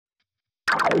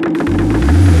Good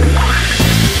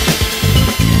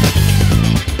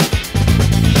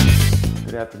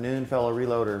afternoon, fellow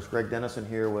reloaders. Greg Dennison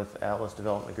here with Atlas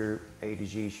Development Group,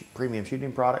 ADG Premium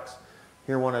Shooting Products.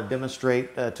 Here I want to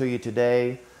demonstrate to you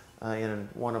today in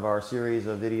one of our series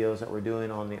of videos that we're doing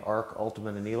on the ARC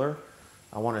Ultimate Annealer.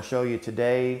 I want to show you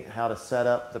today how to set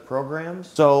up the programs.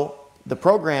 So the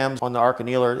programs on the ARC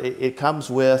Annealer, it comes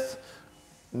with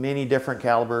many different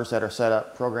calibers that are set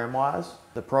up program-wise.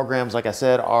 The programs, like I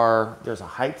said, there's a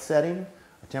height setting,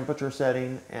 a temperature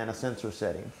setting, and a sensor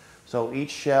setting. So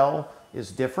each shell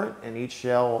is different, and each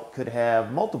shell could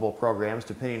have multiple programs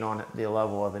depending on the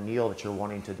level of anneal that you're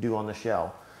wanting to do on the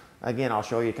shell. Again, I'll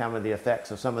show you kind of the effects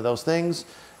of some of those things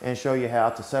and show you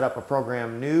how to set up a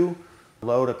program new,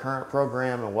 load a current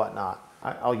program, and whatnot.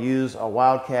 I'll use a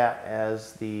Wildcat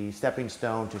as the stepping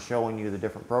stone to showing you the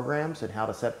different programs and how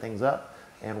to set things up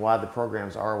and why the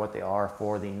programs are what they are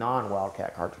for the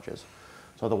non-Wildcat cartridges.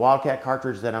 So the Wildcat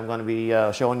cartridge that I'm going to be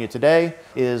showing you today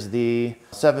is the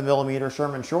 7mm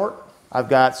Sherman Short. I've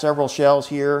got several shells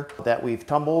here that we've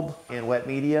tumbled in wet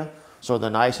media, so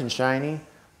they're nice and shiny.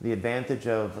 The advantage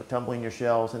of tumbling your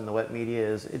shells in the wet media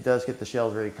is it does get the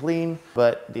shells very clean,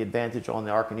 but the advantage on the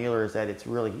ARC Annealer is that it's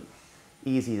really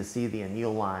easy to see the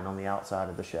anneal line on the outside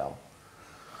of the shell.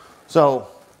 So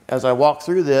as I walk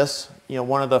through this,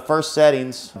 one of the first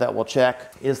settings that we'll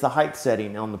check is the height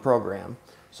setting on the program.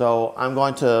 So I'm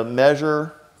going to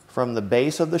measure from the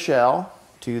base of the shell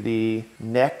to the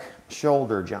neck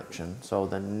shoulder junction. So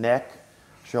the neck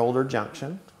shoulder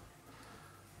junction.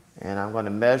 And I'm going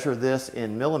to measure this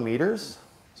in millimeters.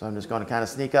 So I'm just going to kind of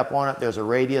sneak up on it. There's a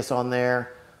radius on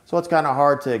there. So it's kind of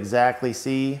hard to exactly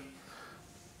see.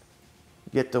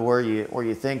 Get to where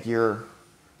you think you're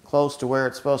close to where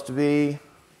it's supposed to be.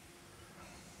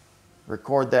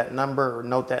 Record that number or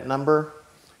note that number.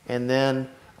 And then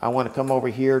I want to come over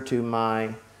here to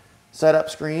my setup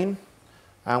screen.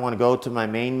 I want to go to my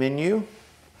main menu.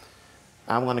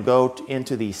 I'm going to go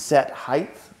into the set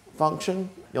height function.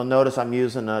 You'll notice I'm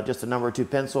using just a number 2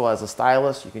 pencil as a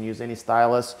stylus. You can use any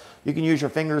stylus. You can use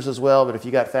your fingers as well, but if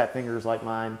you got fat fingers like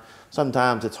mine,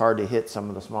 sometimes it's hard to hit some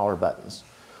of the smaller buttons.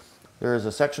 There's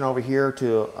a section over here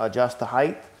to adjust the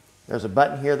height. There's a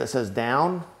button here that says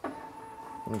down.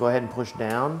 I'm going to go ahead and push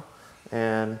down,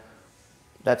 and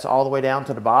that's all the way down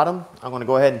to the bottom. I'm going to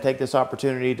go ahead and take this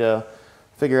opportunity to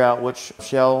figure out which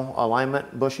shell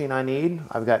alignment bushing I need.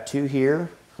 I've got 2 here.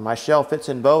 My shell fits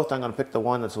in both. I'm going to pick the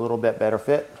one that's a little bit better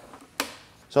fit.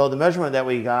 So the measurement that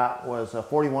we got was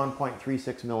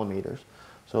 41.36 millimeters.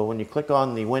 So when you click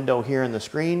on the window here in the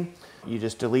screen, you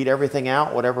just delete everything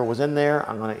out, whatever was in there.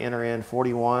 I'm going to enter in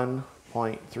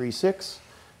 41.36.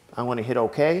 I'm going to hit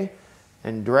OK.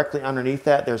 And directly underneath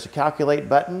that, there's a calculate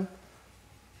button.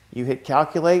 You hit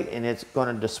calculate, and it's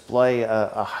going to display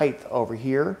a height over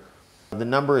here. The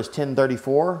number is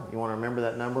 1034. You want to remember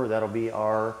that number. That'll be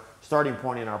our starting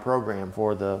point in our program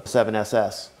for the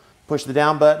 7SS. Push the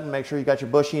down button, make sure you got your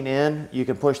bushing in. You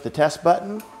can push the test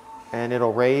button, and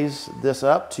it'll raise this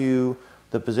up to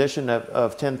the position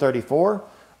of 1034.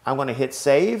 I'm going to hit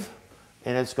save,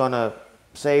 and it's going to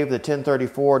save the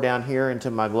 1034 down here into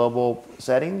my global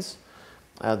settings.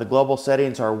 The global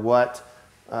settings are what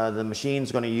the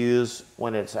machine's going to use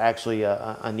when it's actually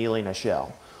annealing a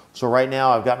shell. So right now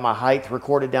I've got my height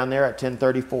recorded down there at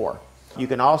 1034. You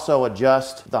can also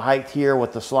adjust the height here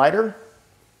with the slider,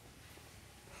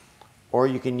 or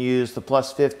you can use the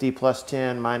 +50,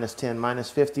 +10, -10,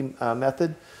 -50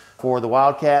 method. For the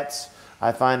Wildcats,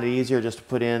 I find it easier just to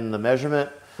put in the measurement.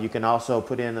 You can also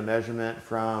put in the measurement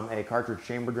from a cartridge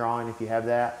chamber drawing if you have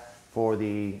that, for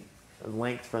the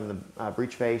length from the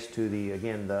breech face to the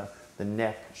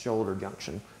neck shoulder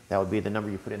junction. That would be the number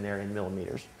you put in there in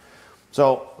millimeters.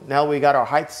 So now we got our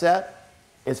height set.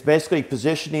 It's basically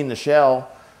positioning the shell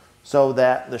so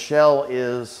that the shell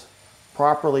is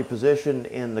properly positioned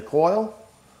in the coil.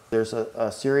 There's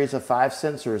a series of 5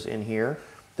 sensors in here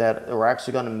that are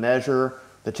actually going to measure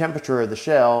the temperature of the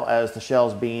shell as the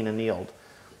shell's being annealed.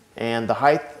 And the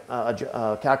height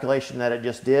calculation that it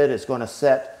just did is going to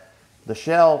set the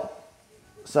shell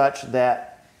such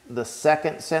that the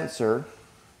second sensor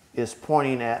is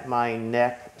pointing at my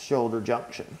neck shoulder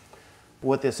junction.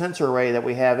 With the sensor array that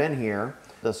we have in here,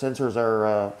 the sensors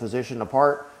are positioned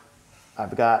apart.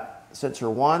 I've got sensor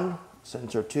 1,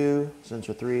 sensor 2,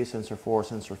 sensor 3, sensor 4,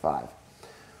 sensor 5.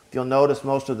 If you'll notice,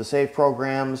 most of the save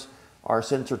programs are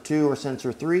sensor 2 or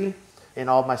sensor 3. In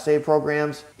all of my save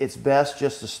programs, it's best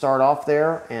just to start off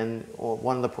there, and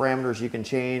one of the parameters you can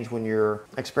change when you're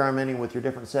experimenting with your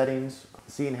different settings,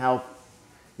 seeing how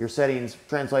your settings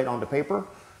translate onto paper,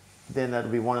 then that'll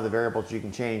be one of the variables you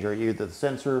can change, or either the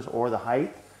sensors or the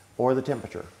height or the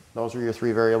temperature. Those are your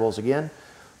three variables again.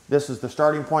 This is the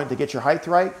starting point to get your height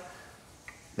right.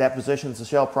 That positions the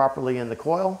shell properly in the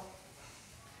coil.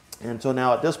 And so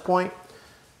now at this point,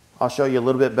 I'll show you a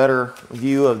little bit better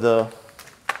view of the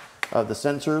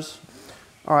sensors.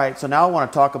 All right, so now I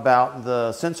want to talk about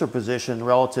the sensor position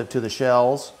relative to the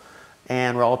shells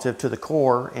and relative to the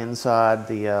core inside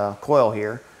the coil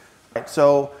here.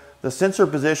 So the sensor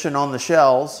position on the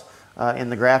shells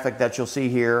in the graphic that you'll see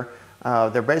here,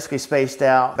 they're basically spaced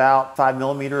out about 5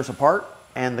 millimeters apart,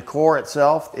 and the core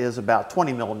itself is about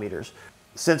 20 millimeters.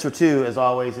 Sensor 2 is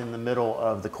always in the middle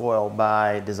of the coil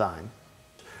by design.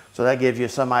 So that gives you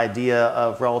some idea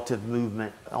of relative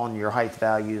movement on your height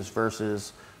values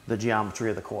versus the geometry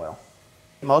of the coil.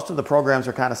 Most of the programs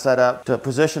are kind of set up to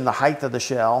position the height of the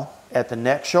shell at the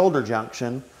neck shoulder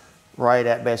junction, right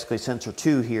at basically sensor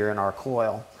 2 here in our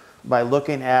coil. By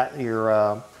looking at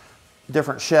your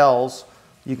different shells,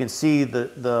 you can see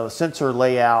the sensor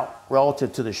layout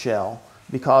relative to the shell.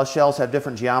 Because shells have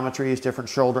different geometries, different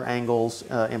shoulder angles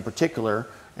in particular,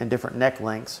 and different neck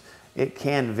lengths, it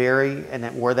can vary and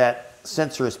where that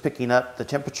sensor is picking up the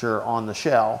temperature on the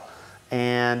shell.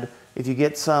 And if you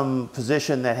get some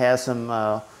position that has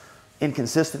some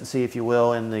inconsistency, if you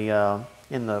will, in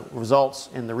the results,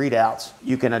 in the readouts,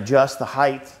 you can adjust the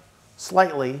height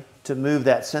slightly to move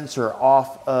that sensor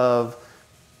off of,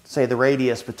 say, the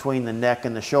radius between the neck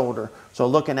and the shoulder. So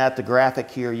looking at the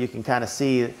graphic here, you can kind of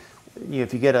see,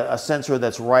 if you get a sensor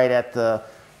that's right at the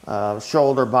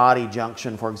shoulder body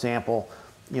junction, for example,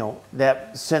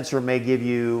 that sensor may give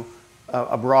you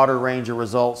a broader range of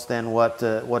results than what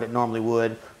it normally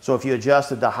would. So if you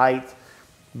adjusted the height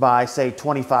by, say,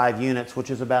 25 units, which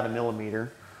is about a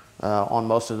millimeter on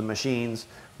most of the machines,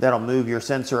 that'll move your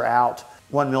sensor out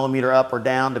 1 millimeter up or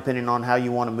down, depending on how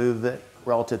you want to move it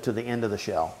relative to the end of the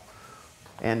shell.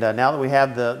 And now that we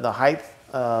have the height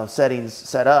settings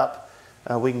set up,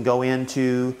 we can go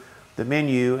into the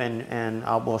menu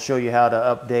and we'll show you how to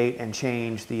update and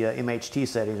change the MHT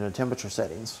settings and the temperature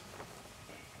settings.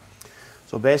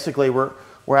 So basically we're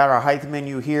at our height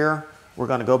menu here. We're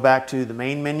going to go back to the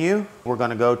main menu. We're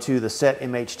going to go to the set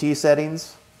MHT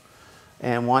settings.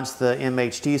 And once the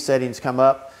MHT settings come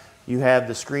up, you have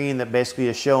the screen that basically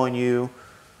is showing you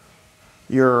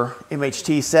your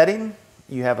MHT setting.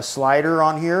 You have a slider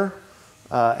on here,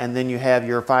 and then you have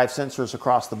your 5 sensors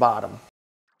across the bottom.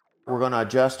 We're going to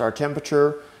adjust our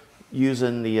temperature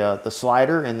using the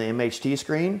slider in the MHT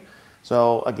screen.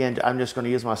 So again, I'm just going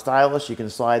to use my stylus. You can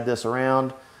slide this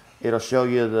around. It'll show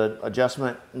you the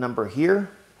adjustment number here.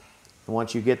 And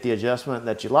once you get the adjustment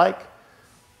that you like,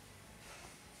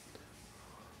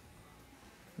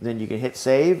 then you can hit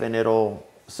save, and it'll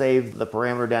save the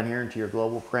parameter down here into your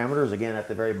global parameters, again at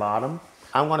the very bottom.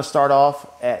 I'm going to start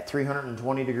off at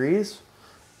 320 degrees.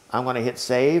 I'm going to hit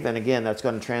save, and again, that's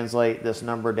going to translate this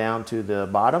number down to the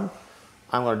bottom.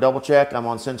 I'm going to double check. I'm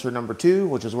on sensor number 2,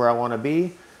 which is where I want to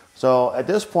be. So at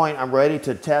this point, I'm ready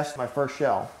to test my first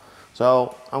shell.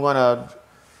 So I'm going to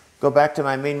go back to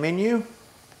my main menu.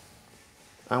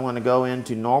 I'm going to go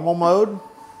into normal mode.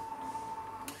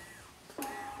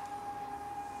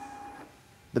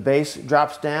 The base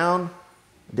drops down.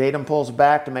 Datum pulls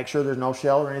back to make sure there's no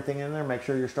shell or anything in there. Make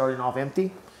sure you're starting off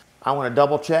empty. I want to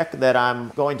double check that I'm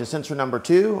going to sensor number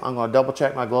 2. I'm going to double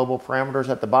check my global parameters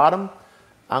at the bottom.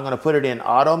 I'm going to put it in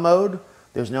auto mode.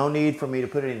 There's no need for me to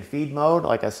put it in feed mode.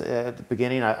 Like I said at the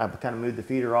beginning, I kind of moved the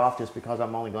feeder off just because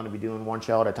I'm only going to be doing 1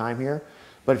 shell at a time here.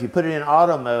 But if you put it in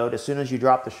auto mode, as soon as you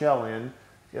drop the shell in,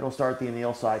 it'll start the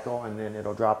anneal cycle, and then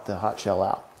it'll drop the hot shell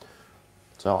out.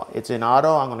 So it's in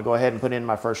auto. I'm going to go ahead and put in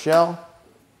my first shell.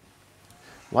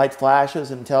 Light flashes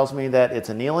and tells me that it's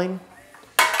annealing.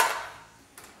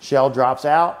 Shell drops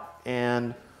out,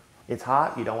 and it's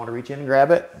hot. You don't want to reach in and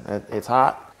grab it. It's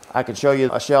hot. I can show you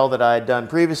a shell that I had done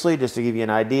previously just to give you an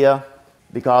idea.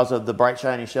 Because of the bright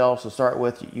shiny shells to start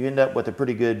with, you end up with a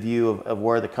pretty good view of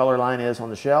where the color line is on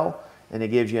the shell, and it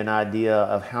gives you an idea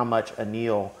of how much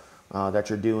anneal that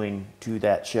you're doing to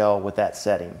that shell with that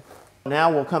setting.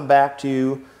 Now we'll come back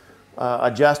to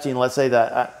adjusting. Let's say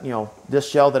that this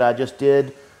shell that I just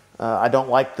did, I don't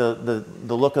like the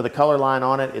look of the color line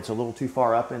on it. It's a little too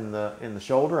far up in the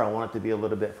shoulder. I want it to be a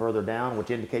little bit further down,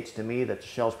 which indicates to me that the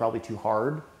shell's probably too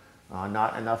hard,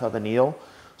 not enough of anneal.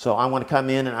 So I'm going to come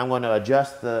in and I'm going to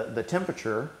adjust the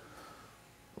temperature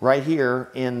right here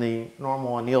in the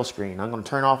normal anneal screen. I'm going to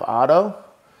turn off auto,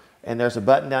 and there's a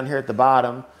button down here at the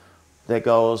bottom that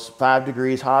goes 5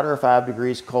 degrees hotter, 5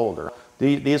 degrees colder.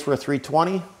 These were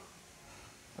 320.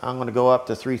 I'm going to go up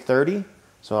to 330.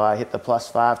 So I hit the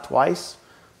 +5 twice.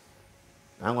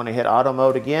 I'm going to hit auto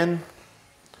mode again.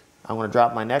 I'm going to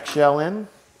drop my next shell in,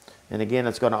 And again,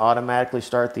 it's going to automatically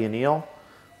start the anneal.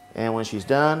 And when she's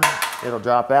done, it'll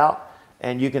drop out.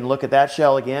 And you can look at that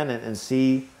shell again and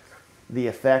see the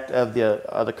effect of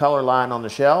the color line on the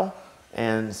shell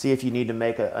and see if you need to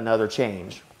make another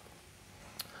change.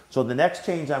 So the next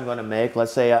change I'm going to make,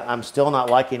 let's say I'm still not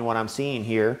liking what I'm seeing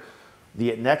here,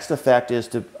 the next effect is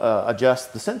to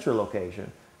adjust the sensor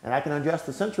location. And I can adjust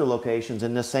the sensor locations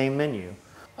in this same menu.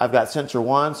 I've got sensor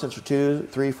 1, sensor 2,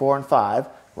 3, 4, and 5.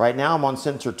 Right now I'm on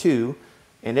sensor 2,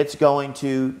 and it's going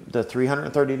to the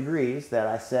 330 degrees that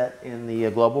I set in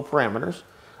the global parameters.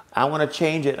 I want to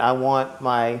change it. I want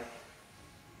my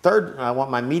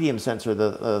medium sensor,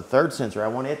 the third sensor, I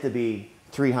want it to be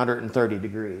 330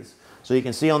 degrees. So you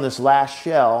can see on this last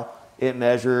shell, it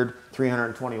measured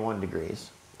 321 degrees.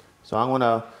 So I'm going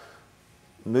to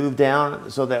move down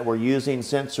so that we're using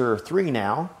sensor 3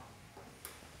 now.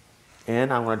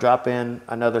 And I'm going to drop in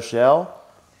another shell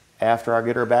after I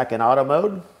get her back in auto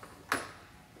mode.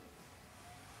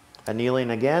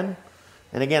 Annealing again.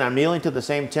 And again, I'm annealing to the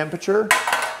same temperature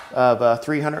of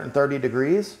 330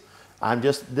 degrees.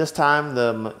 This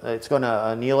time it's going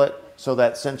to anneal it so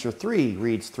that sensor 3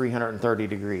 reads 330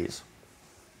 degrees.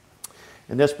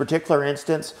 In this particular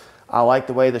instance, I like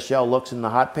the way the shell looks in the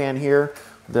hot pan here.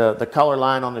 The color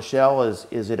line on the shell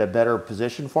is at a better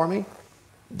position for me.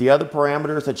 The other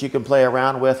parameters that you can play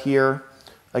around with here,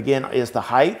 again, is the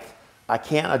height. I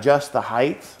can't adjust the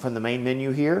height from the main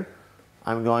menu here.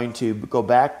 I'm going to go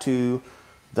back to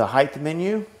the height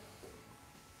menu.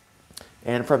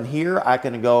 And from here, I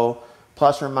can go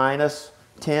plus or minus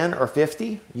 10 or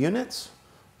 50 units.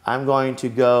 I'm going to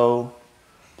go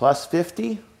plus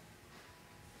 50,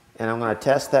 and I'm going to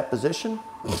test that position.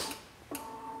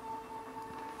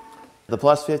 The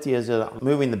plus 50 is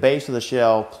moving the base of the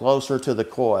shell closer to the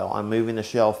coil. I'm moving the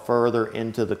shell further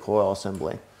into the coil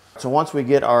assembly. So once we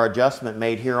get our adjustment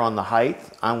made here on the height,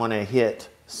 I'm going to hit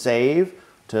save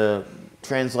to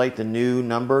translate the new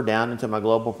number down into my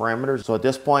global parameters. So at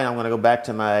this point, I'm going to go back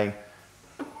to my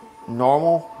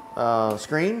normal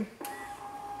screen.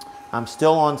 I'm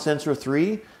still on sensor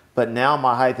 3, but now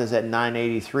my height is at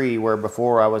 983, where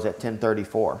before I was at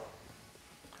 1034. So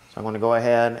I'm going to go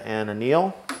ahead and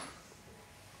anneal.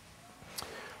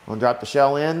 I'm going to drop the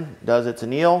shell in, does its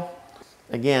anneal.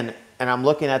 Again, and I'm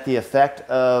looking at the effect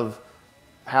of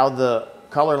how the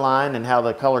color line and how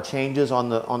the color changes on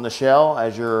the shell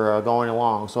as you're going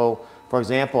along. So for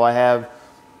example, I have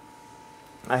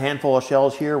a handful of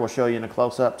shells here. We'll show you in a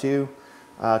close-up too.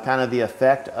 Kind of the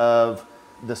effect of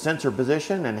the sensor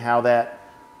position and how that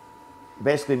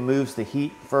basically moves the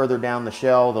heat further down the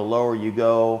shell. The lower you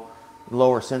go, the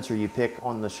lower sensor you pick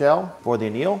on the shell for the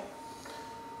anneal.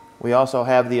 We also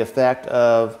have the effect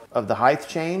of the height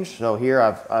change. So here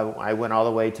I went all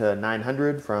the way to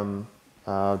 900 from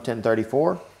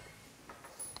 1034.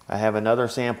 I have another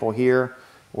sample here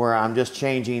where I'm just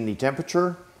changing the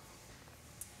temperature.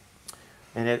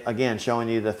 And it, again, showing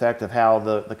you the effect of how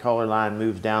the color line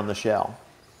moves down the shell.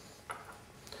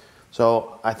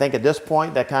 So I think at this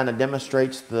point that kind of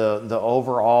demonstrates the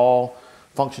overall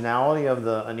functionality of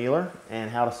the annealer and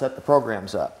how to set the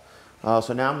programs up.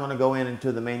 So now I'm going to go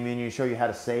into the main menu and show you how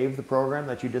to save the program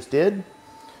that you just did.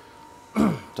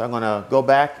 So I'm going to go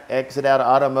back, exit out of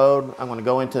auto mode. I'm going to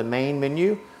go into the main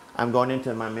menu. I'm going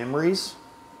into my memories.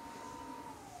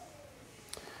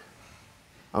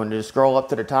 I'm going to scroll up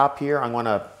to the top here. I'm going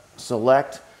to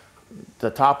select the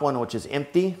top one, which is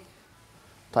empty.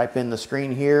 Type in the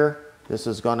screen here. This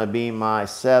is going to be my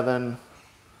 7SS.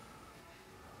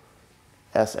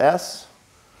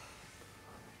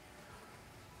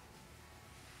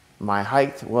 My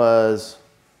height was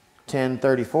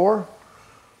 1034.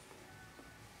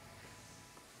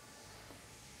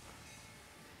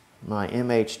 My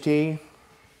MHT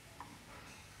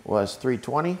was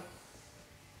 320.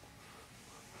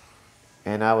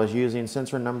 And I was using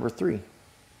sensor number 3.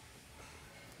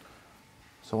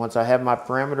 So once I have my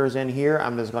parameters in here,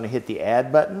 I'm just going to hit the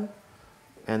add button,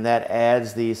 and that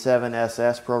adds the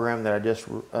 7SS program that I just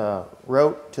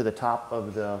wrote to the top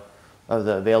of the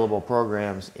available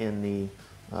programs in the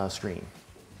screen.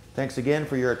 Thanks again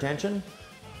for your attention.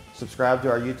 Subscribe to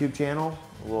our YouTube channel.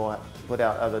 We'll put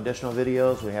out other additional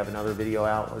videos. We have another video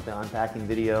out with the unpacking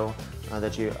video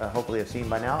that you hopefully have seen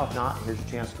by now. If not, here's your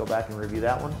chance to go back and review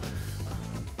that one.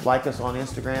 Like us on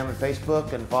Instagram and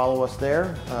Facebook and follow us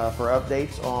there for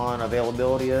updates on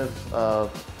availability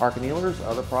of arc annealers,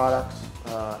 other products,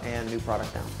 and new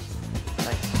product now.